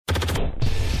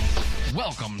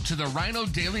Welcome to the Rhino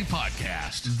Daily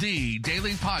Podcast, the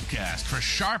daily podcast for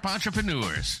sharp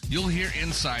entrepreneurs. You'll hear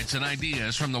insights and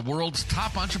ideas from the world's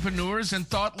top entrepreneurs and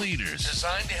thought leaders,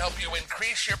 designed to help you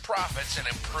increase your profits and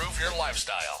improve your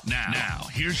lifestyle. Now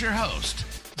here's your host,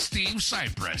 Steve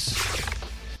Cypress.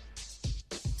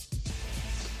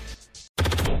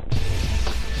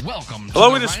 Welcome to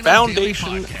Hello, the it is Rhino Foundation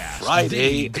Daily Podcast,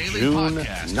 Friday, the daily June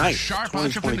podcast for 9th, sharp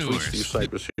 2023. entrepreneurs. Steve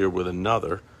Cypress here with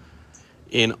another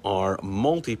in our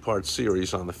multi-part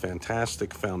series on the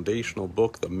fantastic foundational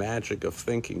book, The Magic of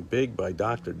Thinking Big by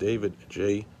Dr. David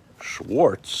J.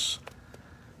 Schwartz.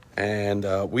 And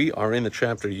we are in the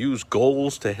chapter, Use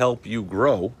Goals to Help You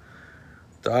Grow.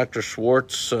 Dr.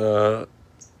 Schwartz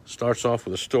starts off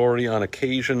with a story. On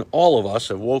occasion, all of us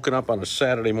have woken up on a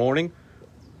Saturday morning,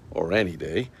 or any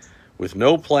day, with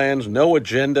no plans, no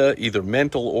agenda, either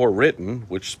mental or written,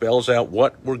 which spells out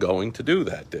what we're going to do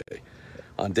that day.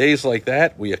 On days like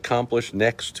that, we accomplish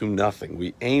next to nothing.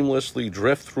 We aimlessly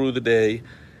drift through the day,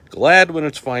 glad when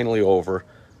it's finally over,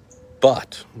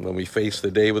 but when we face the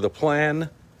day with a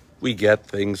plan, we get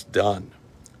things done.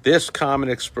 This common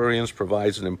experience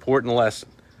provides an important lesson.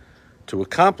 To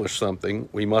accomplish something,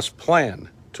 we must plan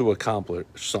to accomplish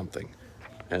something.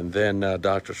 And then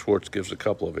Dr. Schwartz gives a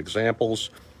couple of examples.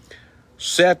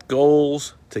 Set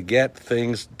goals to get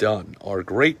things done. Our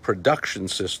great production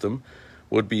system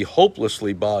would be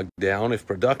hopelessly bogged down if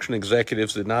production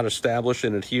executives did not establish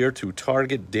and adhere to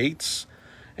target dates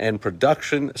and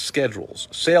production schedules.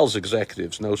 Sales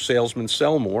executives know salesmen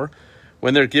sell more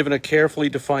when they're given a carefully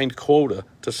defined quota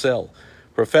to sell.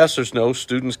 Professors know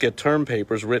students get term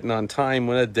papers written on time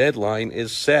when a deadline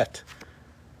is set.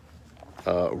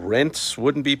 Rents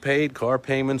wouldn't be paid, car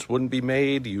payments wouldn't be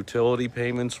made, utility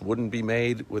payments wouldn't be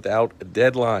made without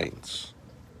deadlines.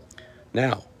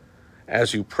 Now,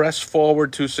 as you press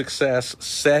forward to success,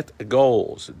 set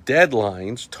goals,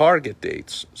 deadlines, target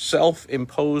dates,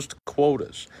 self-imposed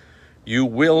quotas. You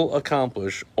will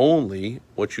accomplish only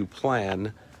what you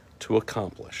plan to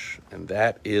accomplish. And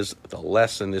that is the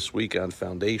lesson this week on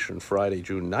Foundation Friday,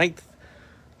 June 9th,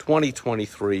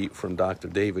 2023, from Dr.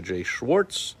 David J.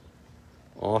 Schwartz,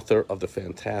 author of the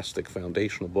fantastic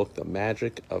foundational book, The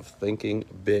Magic of Thinking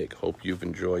Big. Hope you've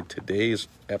enjoyed today's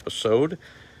episode.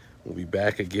 We'll be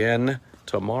back again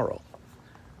tomorrow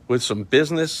with some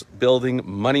business building,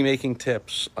 money-making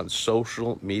tips on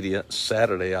social media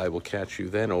Saturday. I will catch you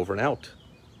then. Over and out.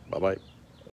 Bye-bye.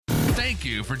 Thank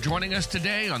you for joining us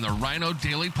today on the Rhino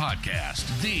Daily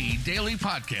Podcast, the daily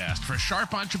podcast for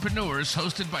sharp entrepreneurs,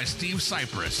 hosted by Steve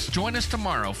Cypress. Join us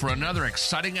tomorrow for another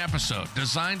exciting episode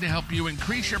designed to help you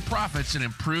increase your profits and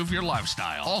improve your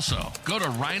lifestyle. Also, go to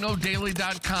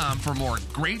rhinodaily.com for more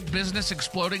great business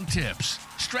exploding tips,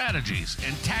 strategies,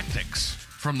 and tactics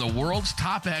from the world's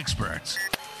top experts.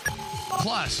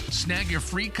 Plus, snag your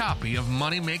free copy of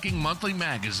Money Making Monthly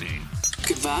magazine.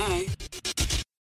 Goodbye.